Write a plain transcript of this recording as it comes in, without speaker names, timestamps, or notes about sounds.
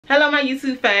Hello my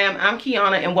YouTube fam, I'm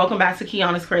Kiana and welcome back to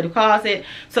Kiana's Creative Closet.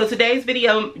 So today's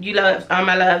video,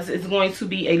 my loves, is going to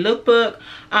be a lookbook.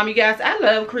 You guys, I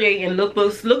love creating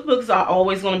lookbooks. Lookbooks are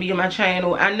always going to be on my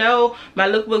channel. I know my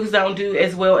lookbooks don't do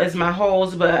as well as my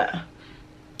hauls, but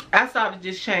I started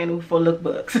this channel for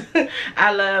lookbooks.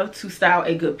 I love to style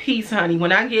a good piece, honey.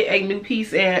 When I get a new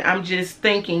piece in, I'm just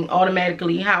thinking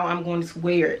automatically how I'm going to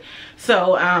wear it.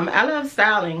 So I love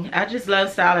styling. I just love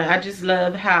styling. I just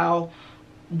love how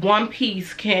one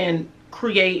piece can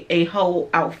create a whole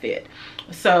outfit.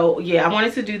 So yeah, I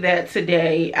wanted to do that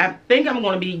today. I think I'm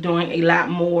going to be doing a lot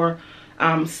more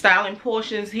styling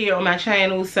portions here on my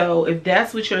channel. So if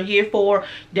that's what you're here for,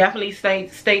 definitely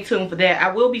stay tuned for that.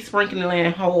 I will be sprinkling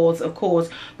in hauls, of course,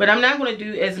 but I'm not going to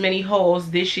do as many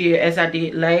hauls this year as I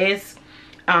did last.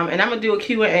 And I'm going to do a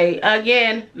Q&A.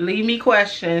 Again, leave me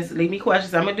questions. I'm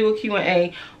going to do a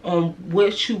Q&A on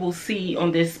which you will see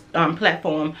on this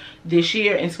platform this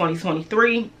year in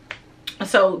 2023.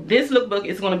 So this lookbook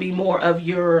is going to be more of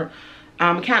your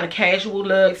kind of casual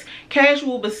looks.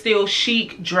 Casual but still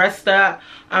chic, dressed up.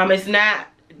 It's not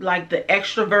like the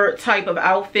extrovert type of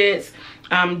outfits,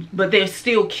 but they're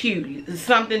still cute. It's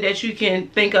something that you can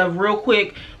think of real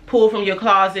quick, pull from your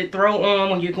closet, throw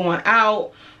on when you're going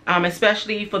out.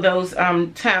 Especially for those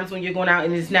times when you're going out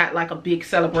and it's not like a big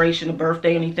celebration, a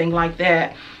birthday, anything like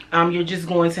that. You're just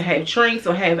going to have drinks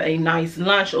or have a nice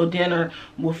lunch or dinner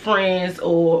with friends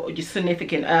or your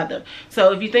significant other.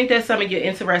 So if you think that's something you're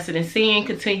interested in seeing,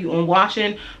 continue on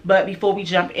watching. But before we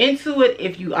jump into it,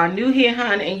 if you are new here,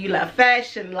 honey, and you love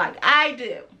fashion like I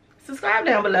do, subscribe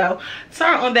down below,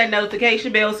 turn on that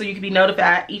notification bell so you can be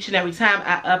notified each and every time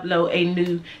I upload a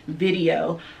new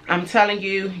video. I'm telling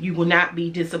you, you will not be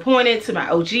disappointed. To my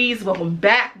OGs, welcome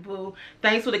back, boo.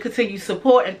 Thanks for the continued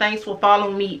support and thanks for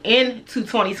following me into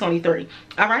 2023.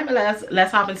 All right, my loves,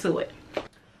 let's hop into it.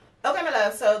 Okay, my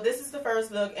love, so this is the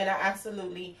first look and I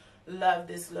absolutely love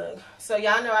this look. So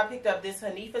y'all know I picked up this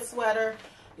Hanifa sweater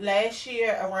last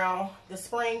year around the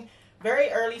spring, very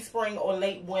early spring or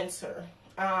late winter.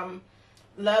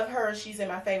 Love her. She's in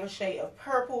my favorite shade of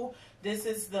purple. This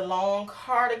is the long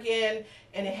cardigan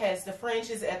and it has the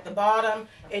fringes at the bottom.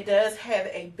 It does have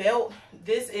a belt.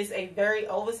 This is a very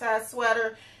oversized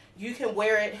sweater. You can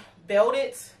wear it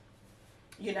belted,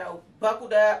 you know,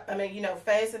 buckled up,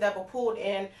 fastened up or pulled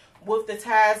in with the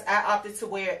ties. I opted to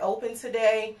wear it open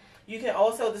today. You can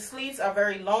also, the sleeves are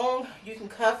very long. You can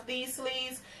cuff these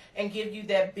sleeves and give you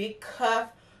that big cuff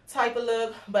type of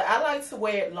look, but I like to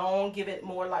wear it long, give it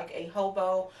more like a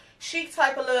hobo chic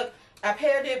type of look. I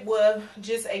paired it with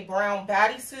just a brown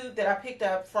bodysuit that I picked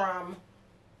up from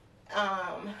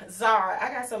Zara.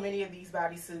 I got so many of these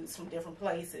bodysuits from different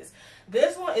places.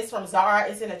 This one is from Zara.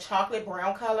 It's in a chocolate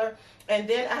brown color. And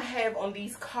then I have on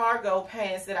these cargo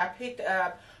pants that I picked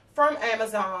up from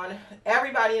Amazon.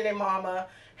 Everybody and their mama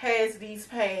has these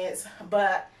pants,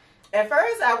 but at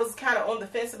first, I was kind of on the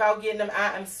fence about getting them.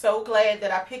 I am so glad that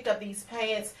I picked up these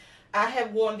pants. I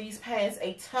have worn these pants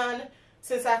a ton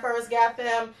since I first got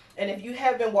them. And if you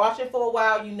have been watching for a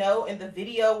while, you know in the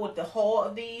video with the haul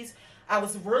of these, I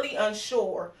was really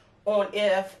unsure on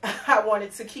if I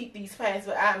wanted to keep these pants.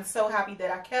 But I am so happy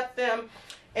that I kept them.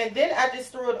 And then I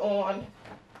just threw it on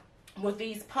with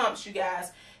these pumps, you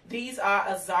guys. These are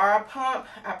a Zara pump.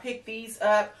 I picked these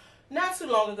up not too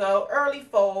long ago, early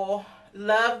fall.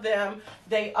 Love them.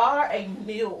 They are a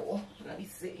mule. Let me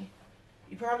see.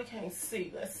 You probably can't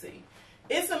see. Let's see.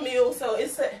 It's a mule, so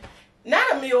it's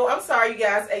not a mule. I'm sorry, you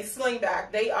guys. A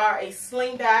slingback. They are a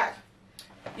slingback.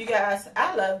 You guys,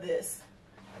 I love this.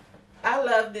 I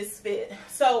love this fit.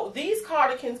 So these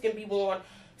cardigans can be worn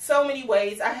so many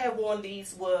ways. I have worn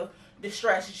these with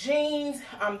distressed jeans.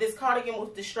 This cardigan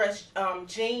with distressed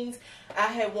jeans. I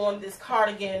have worn this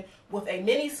cardigan with a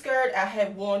mini skirt. I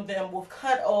have worn them with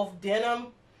cut off denim.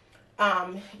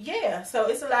 Yeah, so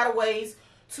it's a lot of ways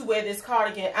to wear this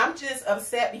cardigan. I'm just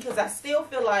upset because I still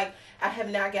feel like I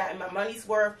have not gotten my money's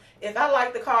worth. If I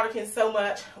like the cardigan so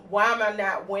much, why am I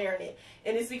not wearing it?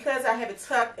 And it's because I have it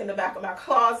tucked in the back of my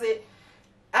closet.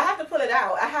 I have to pull it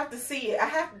out. I have to see it.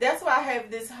 That's why I have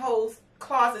this whole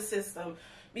closet system,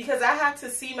 because I have to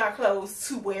see my clothes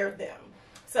to wear them.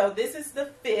 So this is the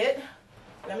fit.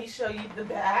 Let me show you the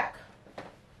back.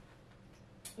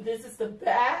 This is the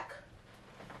back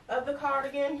of the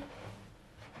cardigan.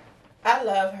 I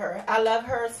love her. I love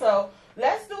her. So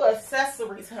let's do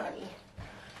accessories, honey,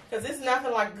 because it's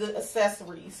nothing like good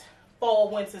accessories. Fall,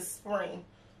 winter, spring,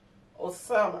 or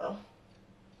summer.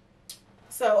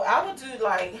 So I would do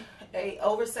like a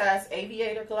oversized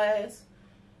aviator glass.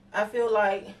 I feel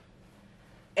like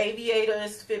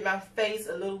aviators fit my face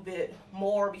a little bit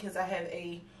more because I have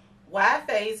a wide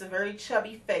face, a very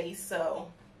chubby face,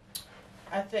 so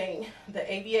I think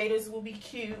the aviators will be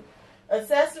cute.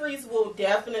 Accessories will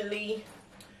definitely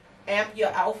amp your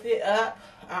outfit up.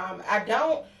 I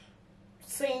don't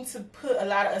seem to put a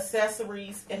lot of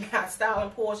accessories in my styling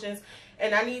portions,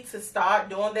 and I need to start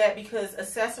doing that because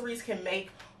accessories can make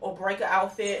or break an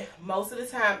outfit. Most of the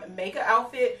time, make an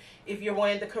outfit if you're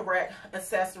wearing the correct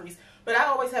accessories. But I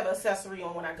always have an accessory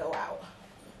on when I go out.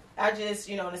 I just,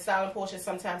 you know, in the styling portion,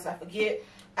 sometimes I forget.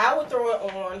 I would throw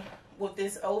it on with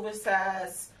this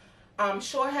oversized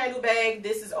short handle bag.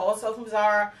 This is also from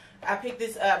Zara. I picked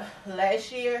this up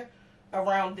last year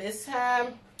around this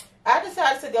time. I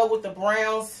decided to go with the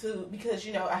brown suit because,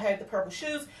 you know, I have the purple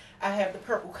shoes. I have the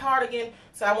purple cardigan.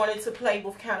 So I wanted to play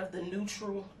with kind of the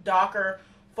neutral, darker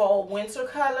fall winter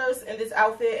colors in this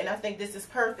outfit. And I think this is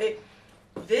perfect.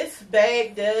 This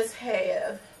bag does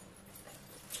have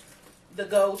the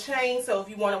gold chain. So if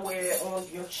you want to wear it on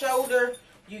your shoulder,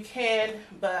 you can.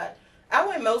 But I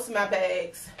wear most of my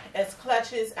bags as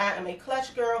clutches. I am a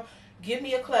clutch girl. Give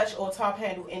me a clutch or a top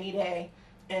handle any day,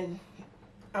 and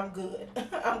I'm good.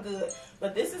 I'm good.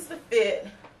 But this is the fit.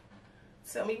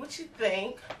 Tell me what you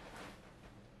think.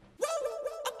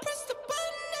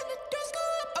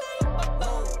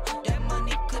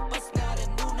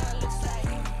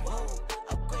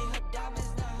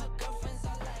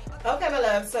 Okay, my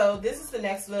love, so this is the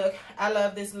next look. I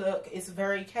love this look. It's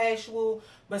very casual,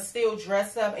 but still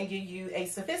dress up and give you a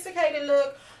sophisticated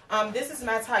look. This is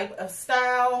my type of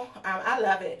style. I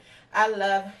love it. I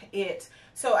love it.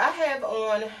 So I have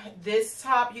on this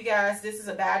top, you guys. This is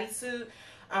a bodysuit,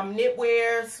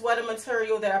 knitwear, sweater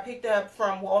material that I picked up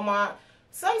from Walmart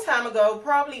some time ago,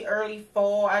 probably early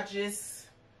fall. I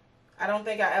don't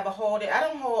think I ever hauled it. I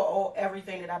don't haul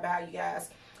everything that I buy, you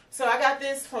guys. So I got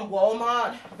this from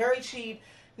Walmart, very cheap,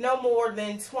 no more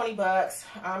than 20 bucks.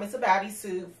 It's a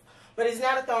bodysuit, but it's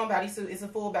not a thong bodysuit, it's a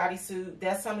full bodysuit.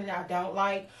 That's something that I don't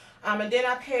like. And then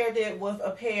I paired it with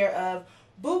a pair of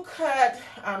bootcut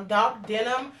dark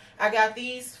denim. I got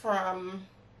these from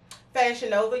Fashion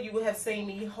Nova. You would have seen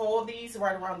me haul these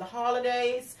right around the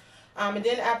holidays. And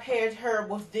then I paired her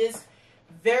with this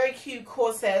very cute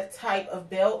corset type of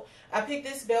belt. I picked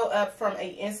this belt up from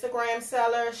an Instagram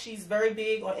seller. She's very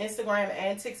big on Instagram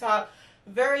and TikTok.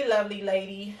 Very lovely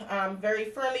lady. Very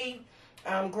friendly.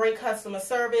 Great customer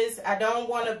service. I don't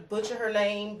want to butcher her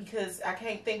name because I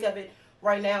can't think of it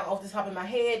right now off the top of my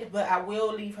head, but I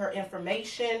will leave her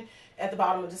information at the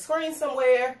bottom of the screen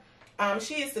somewhere.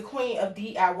 She is the queen of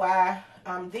DIY.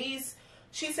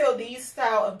 She sells these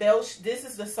style of belts. This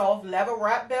is the soft leather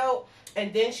wrap belt.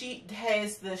 And then she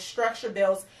has the structure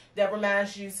belts that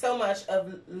reminds you so much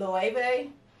of Loewe.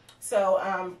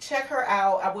 So check her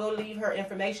out. I will leave her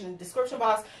information in the description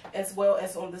box as well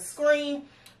as on the screen.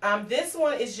 This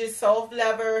one is just soft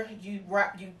leather. You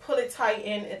pull it tight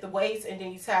in at the waist and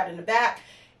then you tie it in the back.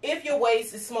 If your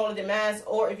waist is smaller than mine,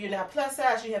 or if you're not plus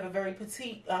size, you have a very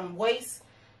petite waist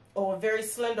or a very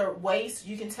slender waist,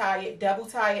 you can tie it, double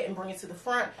tie it, and bring it to the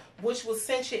front, which will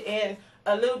cinch it in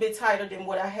a little bit tighter than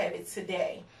what I have it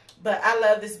today. But I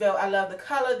love this belt. I love the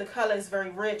color. The color is very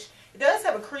rich. It does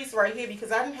have a crease right here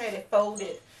because I haven't had it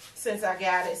folded since I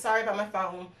got it. Sorry about my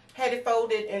phone. Had it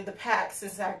folded in the pack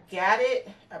since I got it.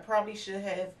 I probably should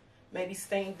have maybe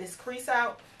stained this crease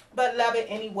out, but love it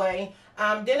anyway.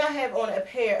 Then I have on a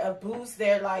pair of boots.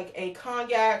 They're like a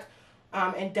cognac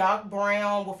and dark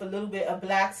brown with a little bit of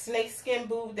black snakeskin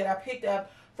boot that I picked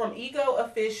up from Ego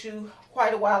Official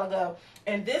quite a while ago.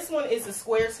 And this one is a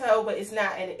square toe, but it's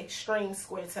not an extreme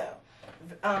square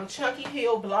toe. Chunky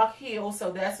heel, block heel,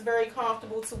 so that's very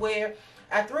comfortable to wear.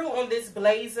 I threw on this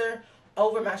blazer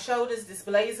over my shoulders. This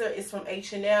blazer is from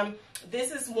H&M.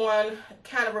 This is one,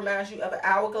 kind of reminds you of an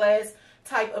hourglass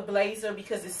type of blazer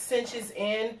because it cinches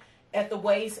in at the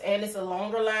waist and it's a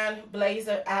longer line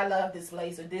blazer. I love this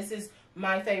blazer. This is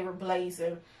my favorite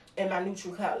blazer in my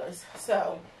neutral colors.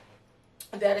 So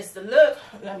that is the look.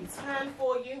 Let me turn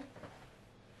for you.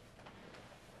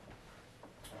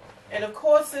 And of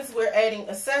course, since we're adding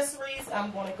accessories,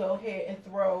 I'm going to go ahead and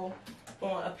throw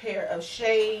on a pair of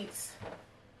shades.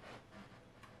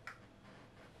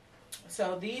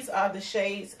 So these are the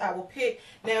shades I will pick.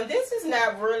 Now this is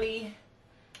not really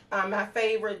my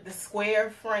favorite, the square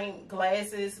frame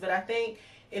glasses, but I think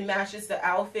it matches the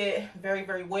outfit very,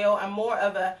 very well. I'm more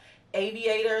of a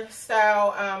aviator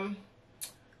style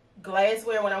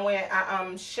glassware when I'm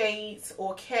wearing shades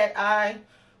or cat eye,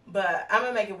 but I'm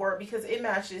gonna make it work because it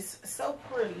matches so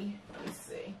pretty. Let me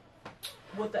see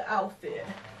with the outfit.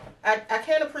 I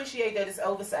can't appreciate that it's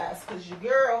oversized because your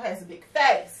girl has a big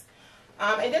face.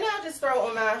 And then I'll just throw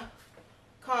on my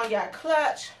cognac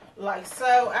clutch. like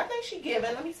so. I think she's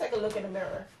giving. Let me take a look in the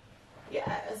mirror.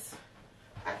 Yes,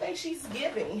 I think she's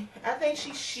giving. I think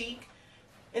she's chic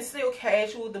and still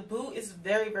casual. The boot is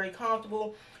very, very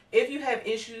comfortable. If you have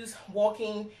issues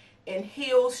walking in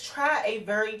heels, try a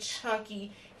very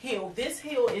chunky heel. This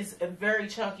heel is a very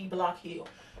chunky block heel.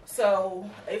 So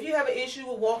if you have an issue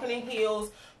with walking in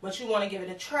heels, but you want to give it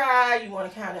a try, you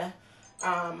want to kind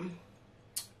of,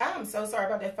 I'm so sorry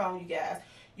about that phone, you guys.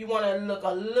 You want to look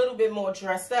a little bit more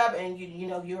dressed up, and you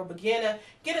know you're a beginner,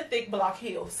 get a thick block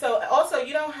heel. So also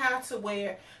you don't have to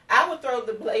wear, I would throw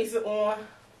the blazer on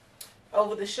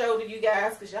over the shoulder, you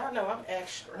guys, because y'all know I'm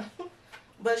extra.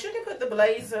 But you can put the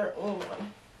blazer on.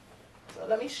 So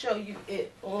let me show you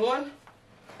it on.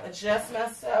 Adjust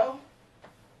myself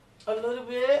a little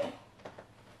bit.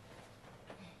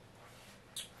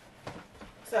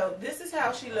 So this is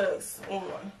how she looks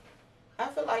on. I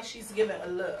feel like she's giving a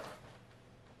look.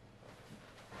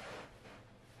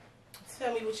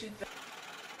 Tell me what you think.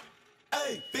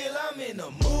 Hey, Bill, I'm in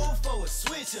the mood for a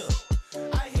switch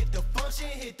up. I hit the function,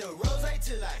 hit the rose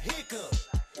till I hiccup.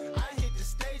 I hit the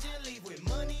stage and leave with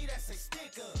money that's a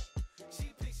stick up.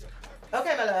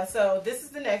 Okay, my love, so this is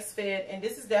the next fit, and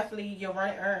this is definitely your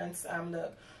running errands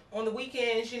look. On the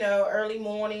weekends, you know, early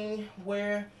morning,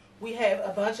 where we have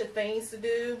a bunch of things to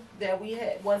do that we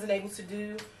wasn't able to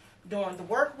do during the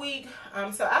work week.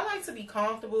 So I like to be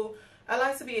comfortable. I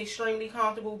like to be extremely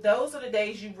comfortable. Those are the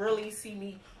days you really see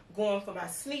me going for my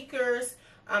sneakers.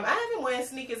 I haven't worn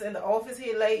sneakers in the office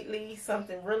here lately,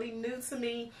 something really new to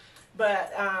me.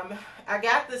 But I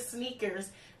got the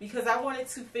sneakers because I wanted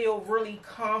to feel really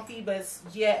comfy, but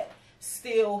yet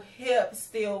still hip,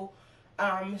 still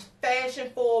fashion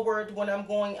forward when I'm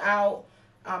going out.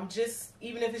 Just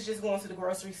even if it's just going to the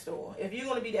grocery store. If you're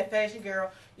going to be that fashion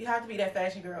girl, you have to be that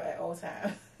fashion girl at all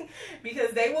times.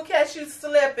 Because they will catch you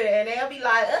slipping, and they'll be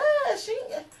like,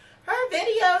 her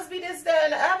videos be this, that,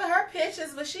 and the other, her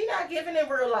pictures, but she not giving in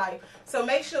real life. So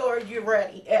make sure you're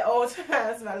ready at all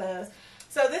times, my loves.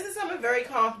 So this is something very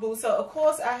comfortable. So of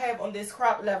course I have on this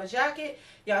crop leather jacket.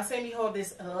 Y'all seen me hold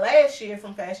this last year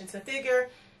from Fashion to Figure.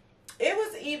 It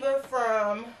was either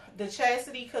from the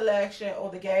Chastity collection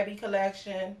or the Gabby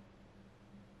collection.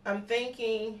 I'm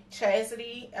thinking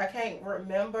Chastity. I can't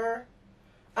remember.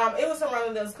 It was from one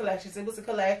of those collections. It was a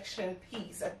collection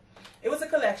piece. It was a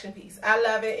collection piece. I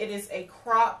love it. It is a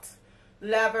cropped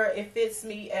leather. It fits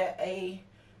me at a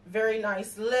very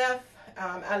nice length.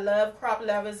 I love crop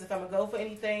levers. If I'm going to go for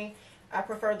anything, I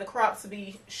prefer the crops to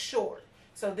be short.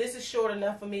 So this is short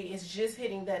enough for me. It's just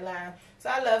hitting that line. So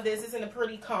I love this. It's in a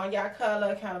pretty cognac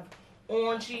color, kind of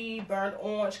orangey, burnt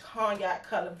orange cognac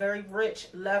color. Very rich.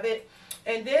 Love it.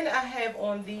 And then I have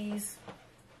on these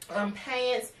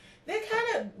pants. They're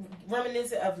kind of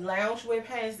reminiscent of loungewear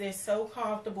pants. They're so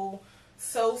comfortable,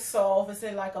 so soft. It's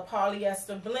in like a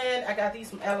polyester blend. I got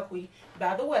these from Eloquy,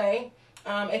 by the way.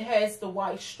 It has the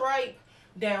white stripe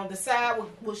down the side,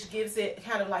 which gives it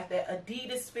kind of like that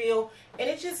Adidas feel, and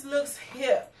it just looks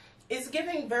hip. It's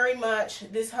giving very much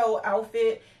this whole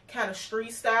outfit kind of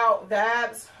street style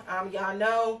vibes. Y'all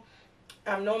know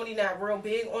I'm normally not real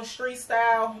big on street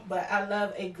style, but I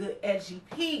love a good edgy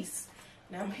piece.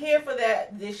 Now I'm here for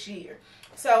that this year.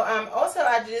 So also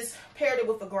I just paired it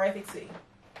with a graphic tee.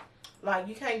 Like,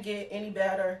 you can't get any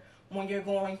better when you're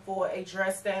going for a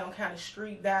dress down kind of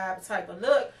street vibe type of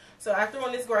look. So I threw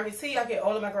on this graphic tee. I get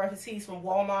all of my graphic tees from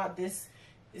Walmart. This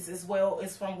is as well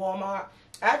is from Walmart.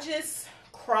 I just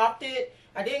cropped it.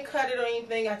 I didn't cut it or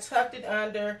anything. I tucked it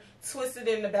under, twisted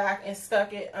it in the back, and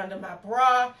stuck it under my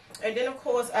bra. And then of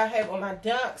course I have on my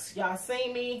dunks. Y'all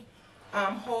seen me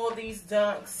haul these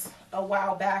dunks a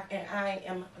while back, and I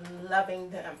am loving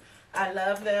them. I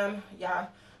love them. Y'all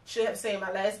should have seen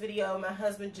my last video. My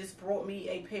husband just brought me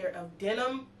a pair of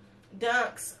denim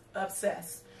dunks.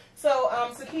 Obsessed. So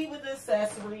to keep with the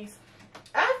accessories,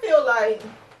 I feel like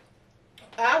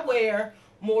I wear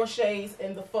more shades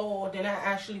in the fall than I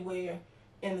actually wear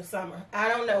in the summer. I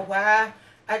don't know why.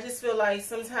 I just feel like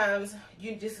sometimes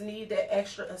you just need that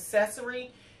extra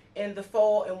accessory in the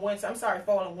fall and winter. I'm sorry,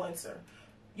 fall and winter.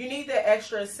 You need that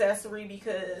extra accessory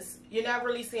because you're not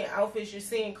really seeing outfits, you're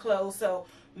seeing clothes. So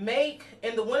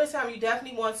in the wintertime, you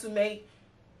definitely want to make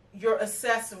your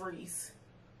accessories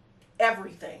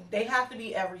everything. They have to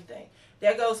be everything.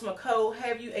 That goes my coat.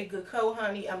 Have you a good coat,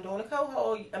 honey. I'm doing a coat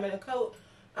haul. I'm in a coat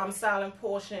styling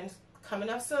portions coming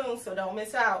up soon, so don't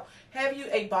miss out. Have you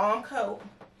a bomb coat.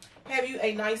 Have you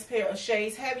a nice pair of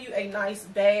shades. Have you a nice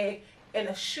bag and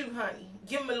a shoe, honey.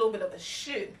 Give them a little bit of a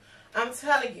shoe. I'm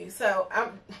telling you. So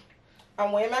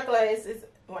I'm wearing my glasses.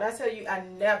 When I tell you, I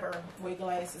never wear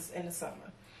glasses in the summer.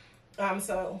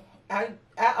 So I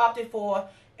opted for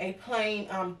a plain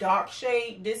dark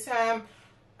shade this time.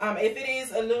 If it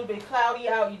is a little bit cloudy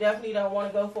out, you definitely don't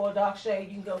want to go for a dark shade.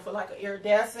 You can go for like an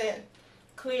iridescent,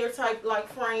 clear type like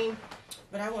frame.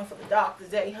 But I went for the dark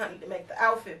today, honey, to make the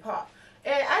outfit pop.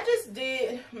 And I just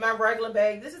did my regular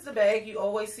bag. This is the bag you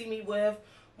always see me with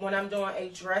when I'm doing a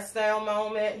dress down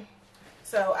moment.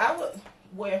 So I would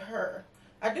wear her.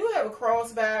 I do have a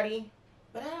crossbody,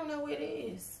 but I don't know where it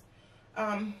is.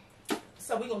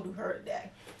 So we're going to do her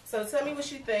today. So tell me what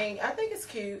you think. I think it's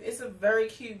cute. It's a very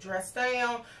cute dress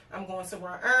down. I'm going to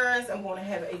run errands. I'm going to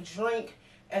have a drink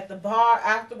at the bar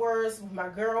afterwards with my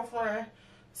girlfriend.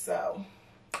 So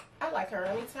I like her.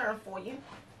 Let me turn for you.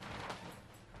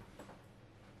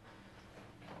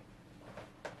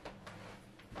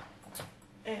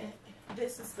 And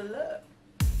this is the look.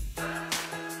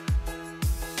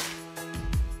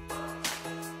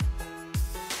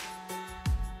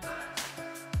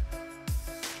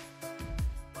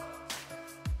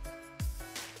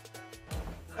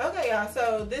 Okay, y'all,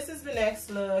 so this is the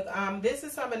next look. This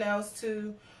is something else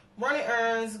too. Running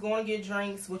errands, going to get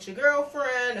drinks with your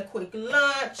girlfriend, a quick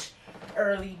lunch,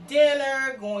 early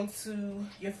dinner, going to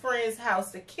your friend's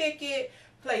house to kick it,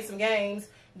 play some games.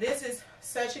 This is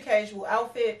such a casual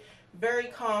outfit, very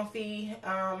comfy.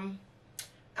 I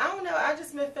don't know, I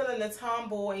just been feeling the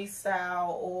tomboy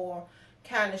style or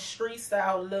kind of street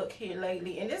style look here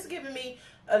lately, and this is giving me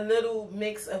a little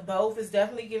mix of both. It's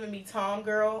definitely giving me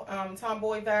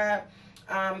tomboy vibe,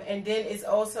 and then it's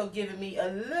also giving me a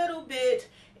little bit,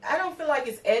 I don't feel like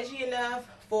it's edgy enough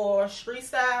for street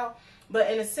style, but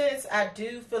in a sense I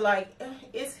do feel like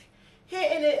it's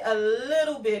hitting it a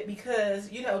little bit,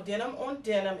 because you know, denim on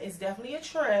denim is definitely a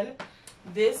trend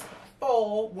this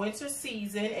fall winter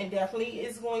season, and definitely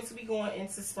is going to be going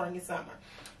into spring and summer.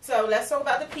 So let's talk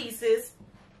about the pieces.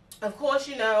 Of course,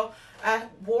 you know, I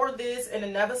wore this in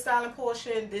another styling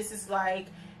portion. This is like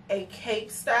a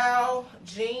cape style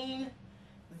jean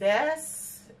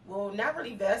vest. Well, not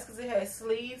really vest because it has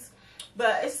sleeves,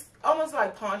 but it's almost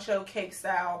like poncho cape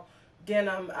style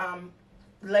denim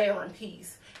layering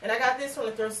piece. And I got this from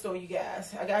the thrift store, you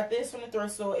guys. I got this from the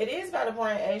thrift store. It is by the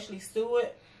brand Ashley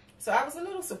Stewart. So I was a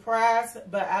little surprised,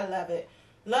 but I love it.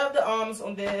 Love the arms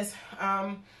on this.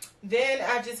 Then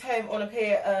I just have on a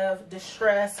pair of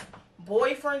distressed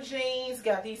boyfriend jeans.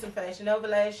 Got these from Fashion Nova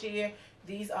last year.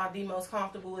 These are the most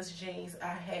comfortablest jeans I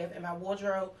have in my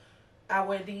wardrobe. I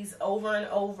wear these over and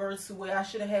over to where I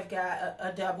should have got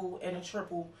a double and a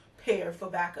triple pair for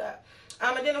backup.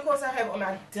 And then of course I have on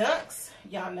my Dunks.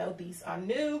 Y'all know these are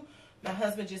new. My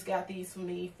husband just got these for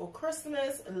me for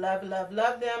Christmas. Love, love,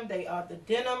 love them. They are the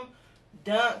denim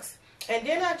Dunks. And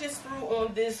then I just threw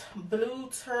on this blue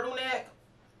turtleneck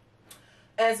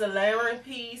as a layering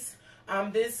piece.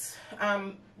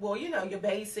 Well, you know, your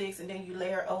basics, and then you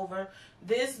layer over.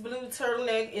 This blue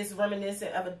turtleneck is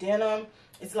reminiscent of a denim.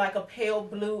 It's like a pale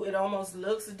blue. It almost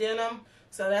looks denim.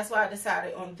 So that's why I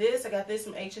decided on this. I got this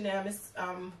from H&M. It's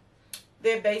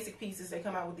they're basic pieces. They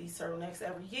come out with these turtlenecks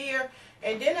every year.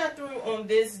 And then I threw on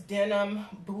this denim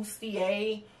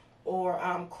bustier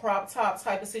or crop top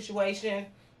type of situation.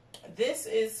 This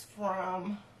is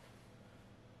from,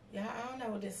 yeah, I don't know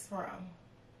what this is from.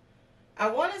 I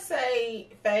want to say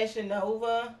Fashion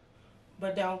Nova,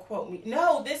 but don't quote me.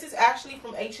 No, this is actually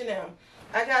from H&M.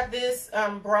 I got this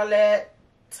bralette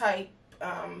type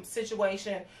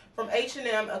situation from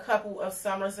H&M a couple of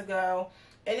summers ago.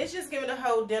 And it's just giving a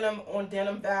whole denim on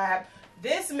denim vibe.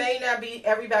 This may not be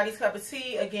everybody's cup of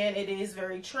tea. Again, it is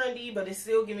very trendy, but it's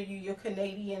still giving you your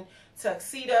Canadian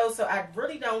tuxedo. So I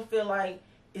really don't feel like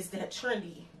it's that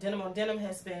trendy. Denim on denim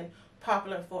has been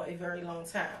popular for a very long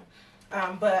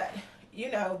time. But, you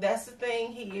know, that's the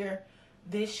thing here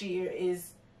this year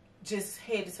is just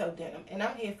head to toe denim. And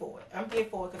I'm here for it. I'm here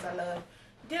for it because I love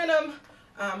denim.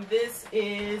 This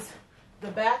is the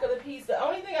back of the piece. The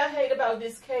only thing I hate about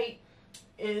this cape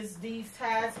is these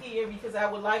ties here, because I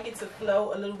would like it to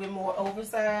flow a little bit more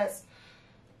oversized.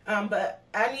 But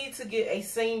I need to get a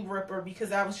seam ripper,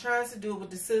 because I was trying to do it with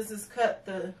the scissors, cut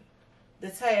the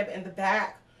tab in the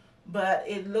back, but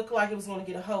it looked like it was going to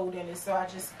get a hole in it. So I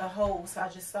just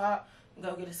stopped and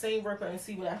go get a seam ripper and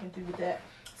see what I can do with that.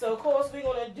 So of course we're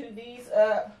going to do these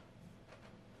up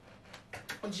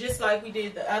just like we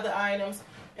did the other items,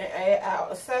 and add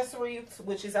our accessories,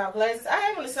 which is our glasses. I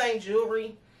have on the same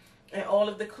jewelry and all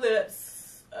of the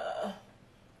clips.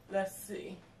 Let's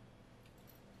see.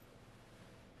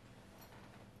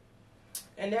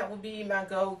 And that would be my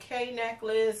gold K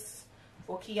necklace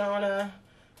for Kiana.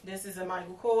 This is a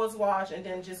Michael Kors watch, and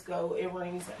then just gold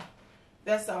earrings.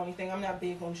 That's the only thing. I'm not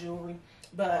big on jewelry.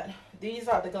 But these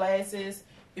are the glasses.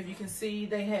 If you can see,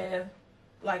 they have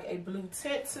like a blue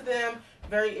tint to them.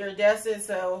 Very iridescent,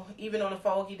 so even on a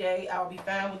foggy day, I'll be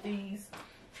fine with these.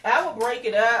 I will break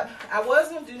it up. I was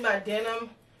going to do my denim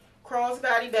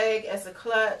crossbody bag as a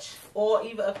clutch or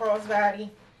even a crossbody,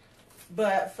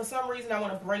 but for some reason I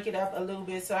want to break it up a little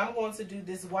bit. So I'm going to do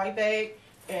this white bag,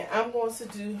 and I'm going to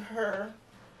do her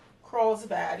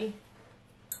crossbody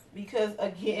because,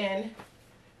 again,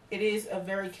 it is a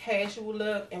very casual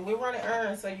look, and we're running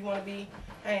errands, so you want to be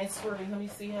hands-free. Let me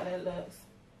see how that looks.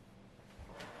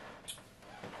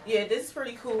 Yeah, this is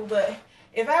pretty cool, but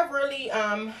if I really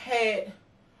had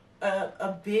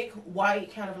a big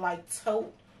white kind of like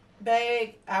tote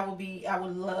bag, I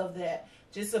would love that.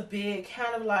 Just a big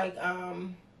kind of like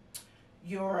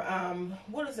your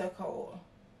what is that called?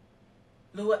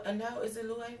 No, is it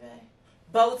Louis bag?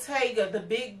 Bottega, the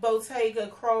big Bottega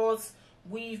cross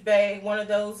weave bag. One of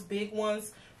those big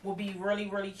ones will be really,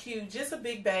 really cute. Just a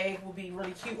big bag will be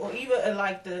really cute, or even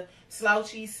like the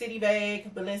slouchy city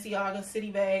bag, Balenciaga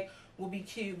city bag will be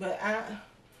cute. But I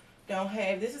don't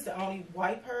have, this is the only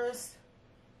white purse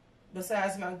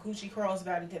besides my Gucci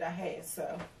crossbody that I have.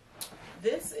 So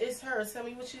this is her. Tell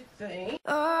me what you think.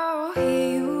 Oh,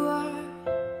 here you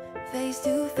are, face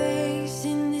to face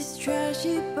in this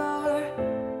trashy bar.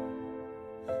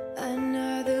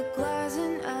 Another glass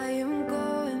and I am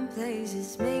going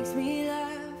places. Makes me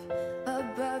laugh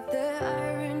about the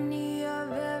irony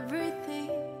of everything.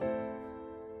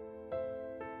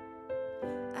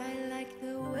 I like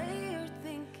the way you're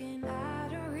thinking. I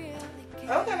don't really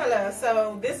care. Okay, my love.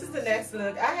 So this is the next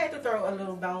look. I had to throw a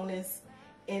little bonus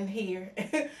in here.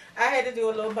 I had to do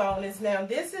a little bonus. Now,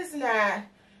 this is not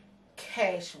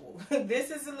casual. This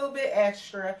is a little bit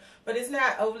extra, but it's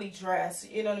not overly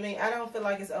dressed. You know what I mean? I don't feel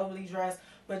like it's overly dressed,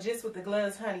 but just with the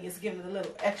gloves, honey, it's giving it a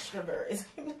little extra. It's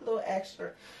giving it a little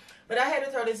extra. But I had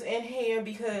to throw this in here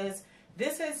because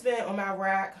this has been on my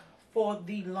rack for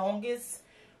the longest.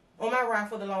 You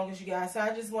guys. So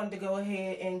I just wanted to go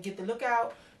ahead and get the look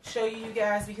out, show you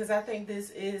guys, because I think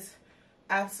this is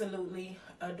absolutely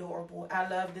adorable. I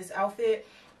love this outfit.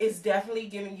 It's definitely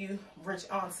giving you rich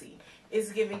auntie.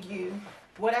 It's giving you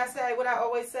what I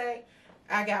always say,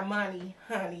 I got money,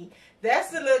 honey. That's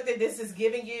the look that this is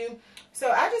giving you.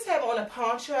 So I just have on a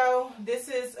poncho. This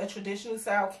is a traditional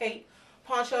style cape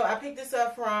poncho. I picked this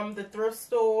up from the thrift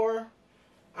store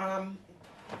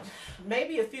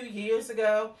maybe a few years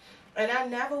ago, and I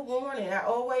never worn it. I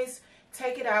always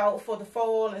take it out for the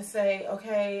fall and say,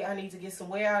 okay, I need to get some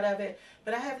wear out of it,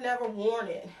 but I have never worn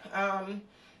it.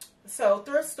 So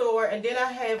thrift store. And then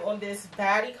I have on this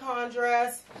bodycon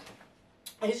dress.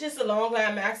 It's just a long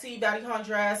line maxi bodycon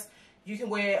dress. You can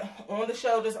wear it on the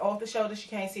shoulders, off the shoulders. You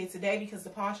can't see it today because the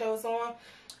poncho is on.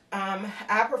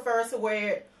 I prefer to wear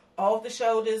it off the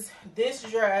shoulders. This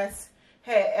dress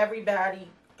had everybody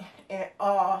in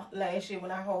awe last year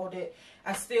when I hauled it.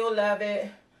 I still love it.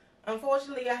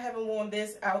 Unfortunately, I haven't worn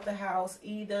this out the house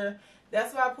either.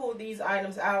 That's why I pulled these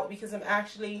items out, because I'm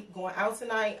actually going out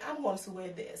tonight. I'm going to wear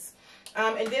this.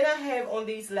 And then I have on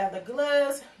these leather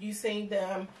gloves. You've seen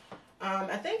them,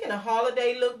 I think, in a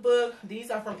holiday lookbook.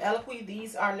 These are from Eloquy.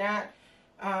 These are not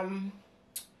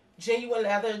genuine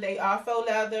leather. They are faux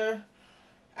leather.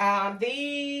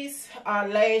 These are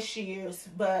last year's,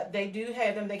 but they do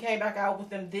have them. They came back out with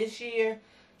them this year.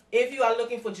 If you are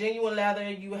looking for genuine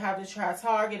leather, you would have to try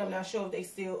Target. I'm not sure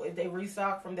if they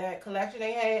restock from that collection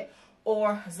they had,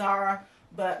 or Zara,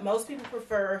 but most people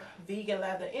prefer vegan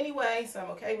leather anyway, so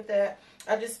I'm okay with that.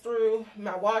 I just threw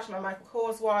my watch, my Michael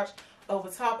Kors watch, over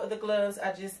top of the gloves.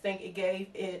 I just think it gave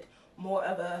it more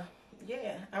of a,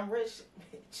 yeah, I'm rich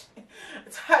bitch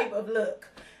type of look.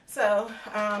 So,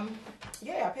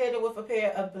 yeah, I paired it with a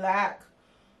pair of black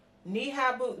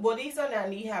knee-high boots. Well, these are not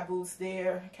knee-high boots.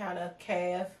 They're kind of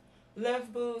calf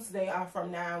length boots. They are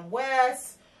from 9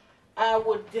 West. I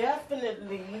would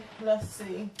definitely, let's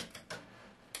see,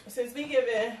 since we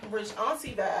giving rich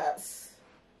auntie vibes,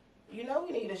 you know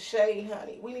we need a shade,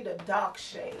 honey. We need a dark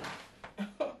shade.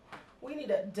 We need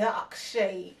a dark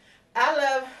shade. I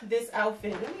love this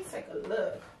outfit. Let me take a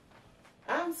look.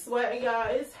 I'm sweating, y'all.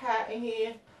 It's hot in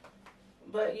here.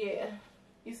 But yeah,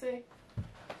 you see?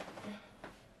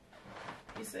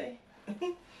 You see?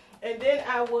 And then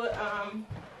I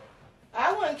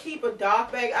wouldn't keep a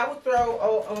dark bag. I would throw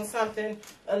on something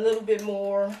a little bit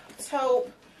more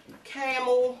taupe,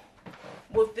 camel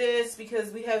with this,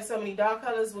 because we have so many dark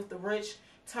colors with the rich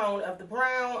tone of the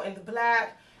brown and the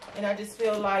black. And I just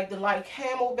feel like the light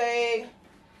camel bag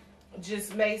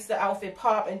just makes the outfit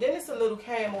pop. And then it's a little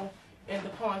camel in the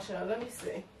poncho. Let me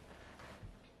see.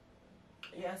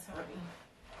 Yes, honey.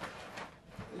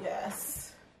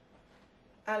 Yes.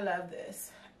 I love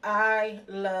this. I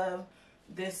love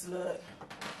this look.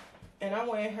 And I'm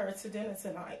wearing her to dinner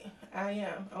tonight.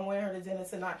 I'm wearing her to dinner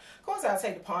tonight. Of course, I'll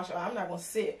take the poncho. I'm not going to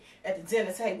sit at the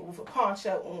dinner table with a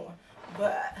poncho on.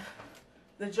 But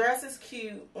the dress is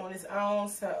cute on its own,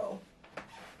 so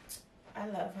I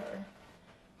love her.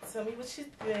 Tell me what you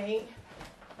think.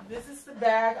 This is the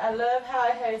bag. I love how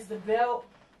it has the belt,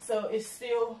 so it's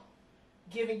still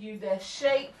giving you that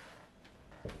shape.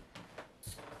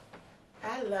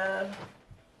 I love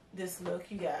this look,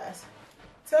 you guys.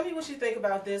 Tell me what you think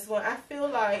about this one. I feel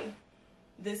like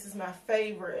this is my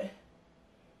favorite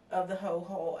of the whole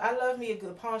haul. I love me a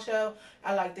good poncho.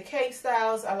 I like the cape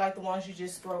styles. I like the ones you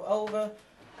just throw over.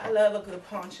 I love a good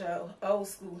poncho. Old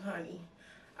school, honey.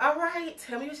 All right,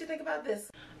 tell me what you think about this.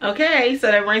 Okay,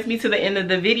 so that brings me to the end of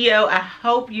the video. I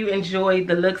hope you enjoyed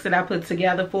the looks that I put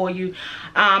together for you.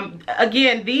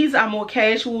 Again, these are more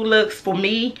casual looks for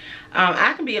me.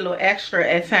 I can be a little extra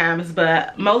at times,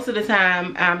 but most of the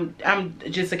time I'm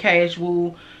just a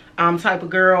casual type of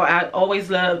girl. I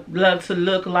always love to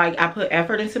look like I put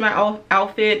effort into my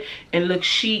outfit and look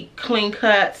chic, clean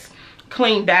cuts,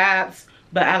 clean dabs.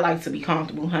 But I like to be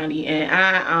comfortable, honey. And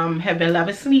I have been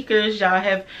loving sneakers. Y'all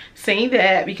have seen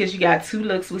that because you got 2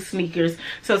 looks with sneakers.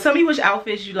 So tell me which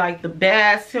outfits you like the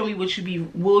best. Tell me what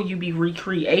will you be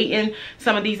recreating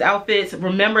some of these outfits.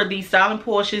 Remember, these styling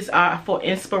portions are for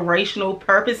inspirational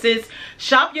purposes.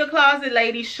 Shop your closet,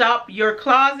 ladies. Shop your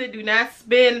closet. Do not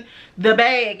spend the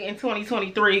bag in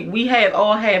 2023. We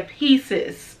all have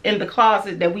pieces in the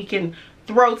closet that we can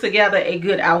throw together a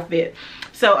good outfit.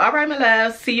 So, all right, my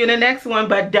loves, see you in the next one.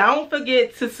 But don't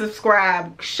forget to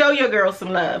subscribe. Show your girl some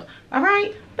love. All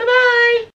right, bye-bye.